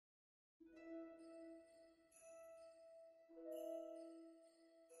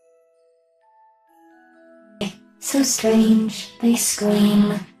So strange, they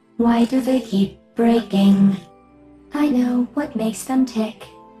scream. Why do they keep breaking? I know what makes them tick.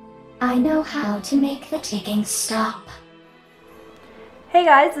 I know how to make the ticking stop. Hey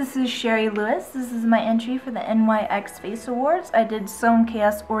guys, this is Sherry Lewis. This is my entry for the NYX Face Awards. I did Sewn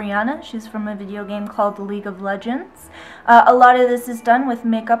as Orianna. She's from a video game called League of Legends. A lot of this is done with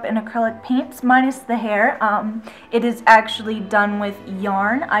makeup and acrylic paints, minus the hair. It is actually done with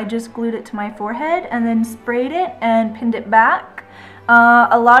yarn. I just glued it to my forehead and then sprayed it and pinned it back.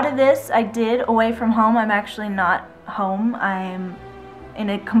 A lot of this I did away from home. I'm actually not home. I'm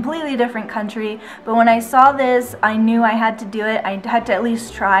in a completely different country, but when I saw this, I knew I had to do it. I had to at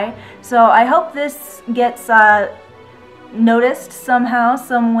least try. So I hope this gets noticed somehow,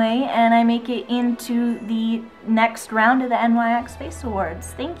 some way, and I make it into the next round of the NYX Face Awards.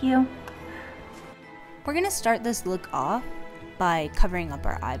 Thank you. We're gonna start this look off by covering up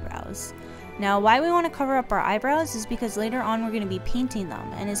our eyebrows. Now, why we want to cover up our eyebrows is because later on we're going to be painting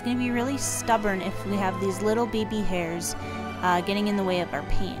them, and it's going to be really stubborn if we have these little baby hairs getting in the way of our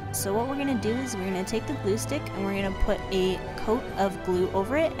paint. So what we're going to do is we're going to take the glue stick and we're going to put a coat of glue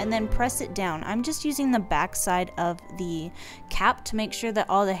over it and then press it down. I'm just using the back side of the cap to make sure that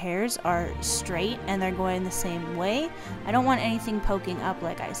all the hairs are straight and they're going the same way. I don't want anything poking up,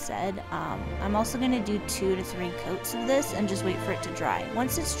 like I said. I'm also going to do 2 to 3 coats of this and just wait for it to dry.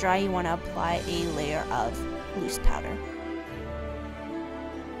 Once it's dry, you want to apply a layer of loose powder.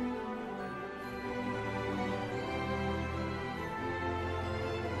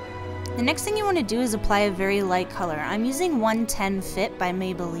 The next thing you want to do is apply a very light color. I'm using 110 Fit by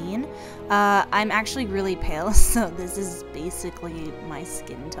Maybelline. I'm actually really pale, so this is basically my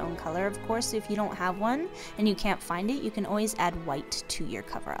skin tone color. Of course, if you don't have one and you can't find it, you can always add white to your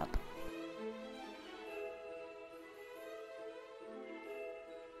cover up.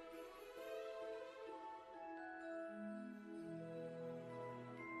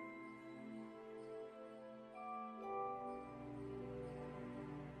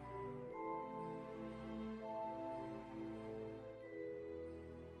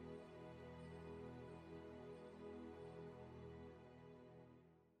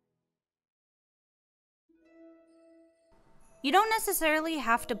 You don't necessarily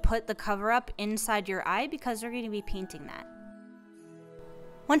have to put the cover up inside your eye because we're going to be painting that.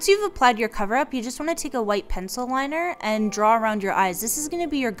 Once you've applied your cover up, you just want to take a white pencil liner and draw around your eyes. This is going to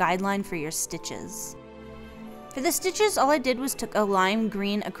be your guideline for your stitches. For the stitches, all I did was took a lime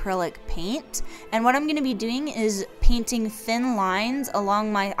green acrylic paint, and what I'm going to be doing is painting thin lines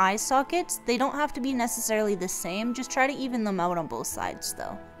along my eye sockets. They don't have to be necessarily the same, just try to even them out on both sides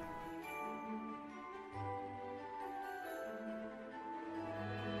though.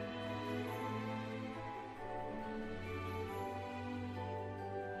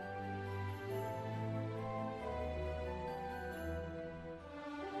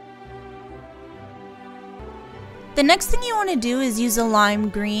 The next thing you want to do is use a lime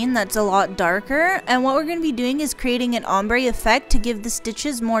green that's a lot darker, and what we're going to be doing is creating an ombre effect to give the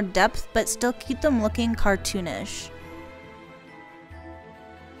stitches more depth but still keep them looking cartoonish.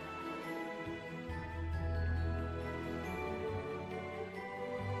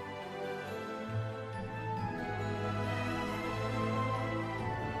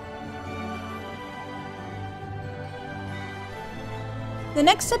 The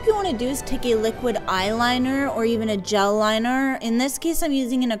next step you want to do is take a liquid eyeliner or even a gel liner. In this case, I'm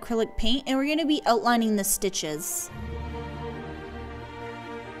using an acrylic paint, and we're going to be outlining the stitches.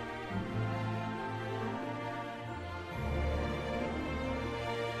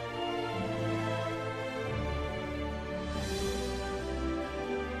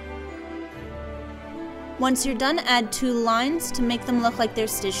 Once you're done, add 2 lines to make them look like they're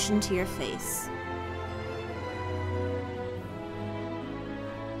stitched into your face.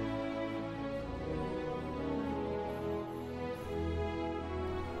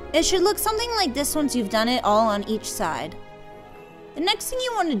 It should look something like this once you've done it all on each side. The next thing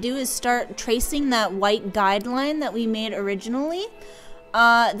you want to do is start tracing that white guideline that we made originally.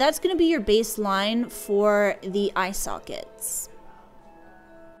 That's going to be your baseline for the eye sockets.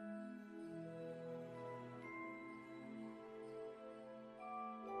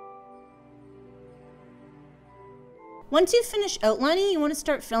 Once you finish outlining, you want to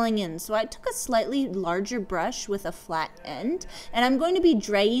start filling in. So I took a slightly larger brush with a flat end, and I'm going to be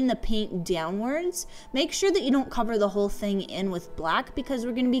dragging the paint downwards. Make sure that you don't cover the whole thing in with black because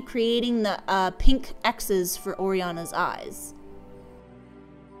we're going to be creating the pink X's for Orianna's eyes.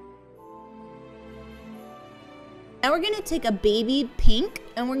 Now we're going to take a baby pink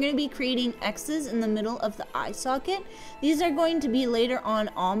and we're going to be creating X's in the middle of the eye socket. These are going to be later on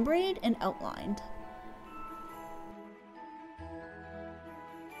ombreed and outlined.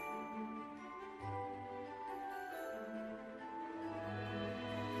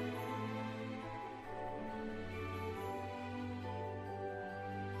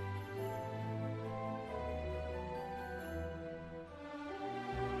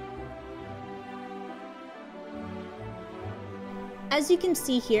 As you can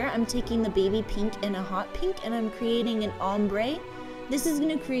see here, I'm taking the baby pink and a hot pink and I'm creating an ombre. This is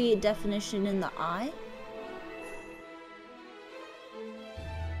going to create definition in the eye.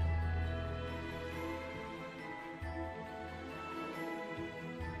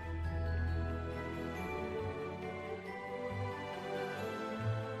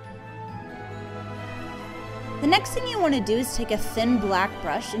 The next thing you want to do is take a thin black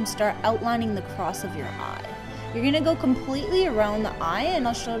brush and start outlining the cross of your eye. You're going to go completely around the eye, and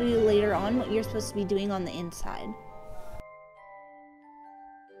I'll show you later on what you're supposed to be doing on the inside.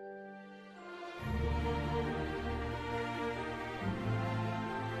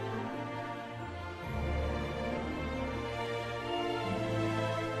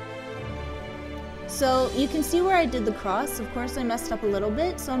 So you can see where I did the cross. Of course I messed up a little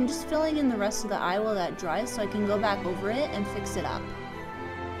bit, so I'm just filling in the rest of the eye while that dries so I can go back over it and fix it up.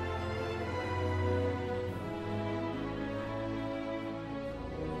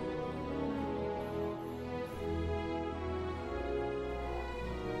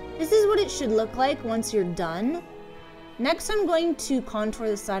 This is what it should look like once you're done. Next, I'm going to contour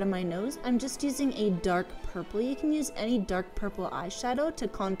the side of my nose. I'm just using a dark purple. You can use any dark purple eyeshadow to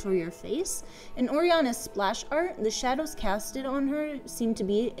contour your face. In Orianna's splash art, the shadows casted on her seem to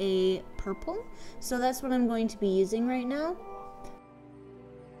be a purple, so that's what I'm going to be using right now.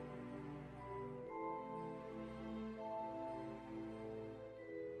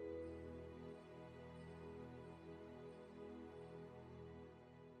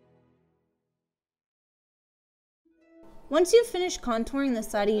 Once you've finished contouring the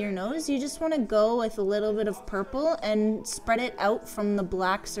side of your nose, you just want to go with a little bit of purple and spread it out from the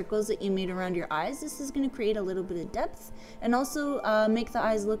black circles that you made around your eyes. This is going to create a little bit of depth and also make the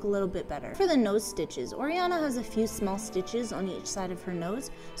eyes look a little bit better. For the nose stitches, Orianna has a few small stitches on each side of her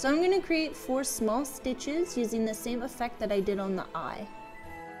nose, so I'm going to create 4 small stitches using the same effect that I did on the eye.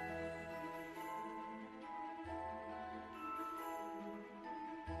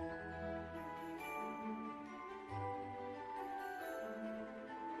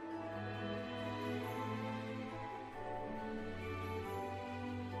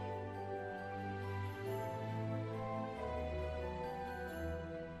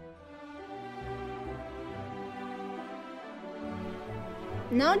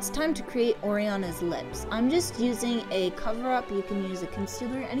 Now it's time to create Orianna's lips. I'm just using a cover-up. You can use a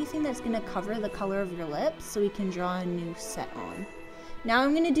concealer, anything that's going to cover the color of your lips so we can draw a new set on. Now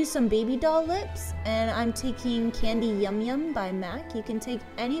I'm going to do some baby doll lips, and I'm taking Candy Yum Yum by MAC. You can take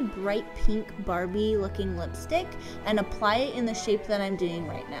any bright pink Barbie looking lipstick and apply it in the shape that I'm doing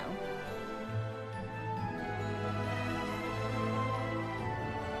right now.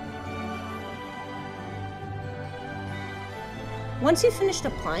 Once you've finished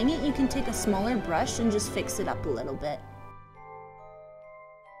applying it, you can take a smaller brush and just fix it up a little bit.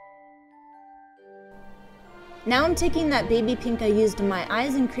 Now I'm taking that baby pink I used in my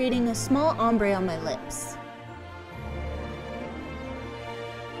eyes and creating a small ombre on my lips.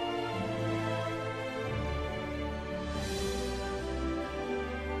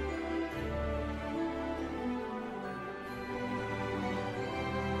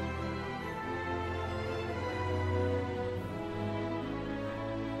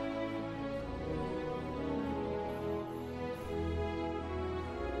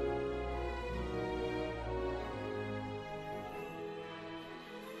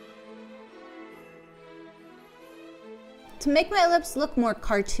 To make my lips look more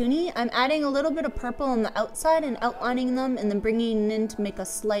cartoony, I'm adding a little bit of purple on the outside and outlining them and then bringing it in to make a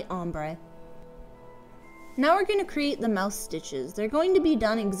slight ombre. Now we're going to create the mouth stitches. They're going to be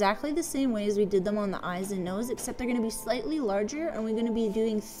done exactly the same way as we did them on the eyes and nose, except they're going to be slightly larger, and we're going to be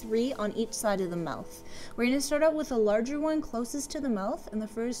doing 3 on each side of the mouth. We're going to start out with a larger one closest to the mouth, and the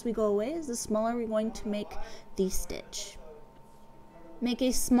furthest we go away is the smaller we're going to make the stitch. Make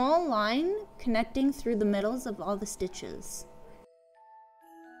a small line connecting through the middles of all the stitches.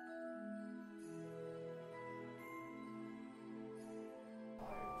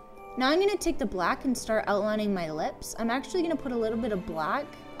 Now I'm going to take the black and start outlining my lips. I'm actually going to put a little bit of black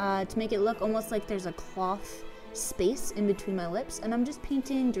to make it look almost like there's a cloth space in between my lips, and I'm just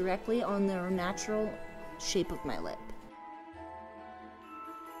painting directly on the natural shape of my lip.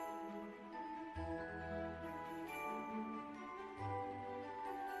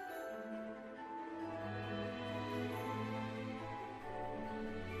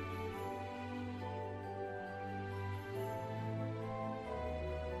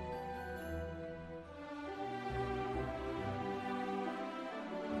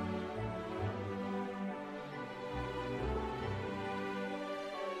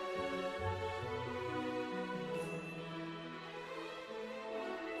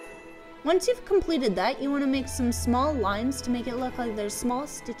 Once you've completed that, you want to make some small lines to make it look like there's small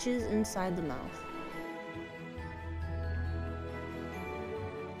stitches inside the mouth.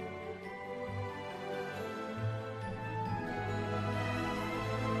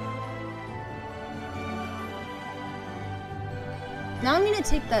 Now I'm going to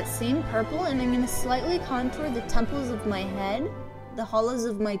take that same purple and I'm going to slightly contour the temples of my head, the hollows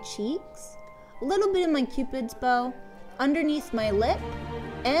of my cheeks, a little bit of my cupid's bow, underneath my lip,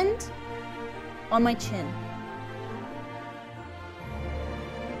 and on my chin.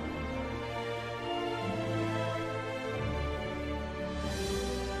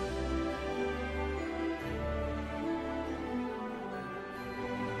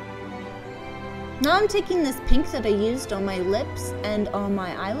 Now I'm taking this pink that I used on my lips and on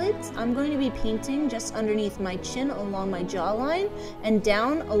my eyelids. I'm going to be painting just underneath my chin along my jawline and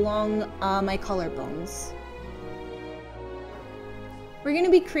down along my collarbones. We're going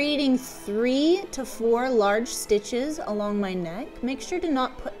to be creating 3 to 4 large stitches along my neck. Make sure to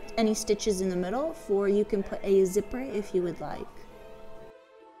not put any stitches in the middle, for you can put a zipper if you would like.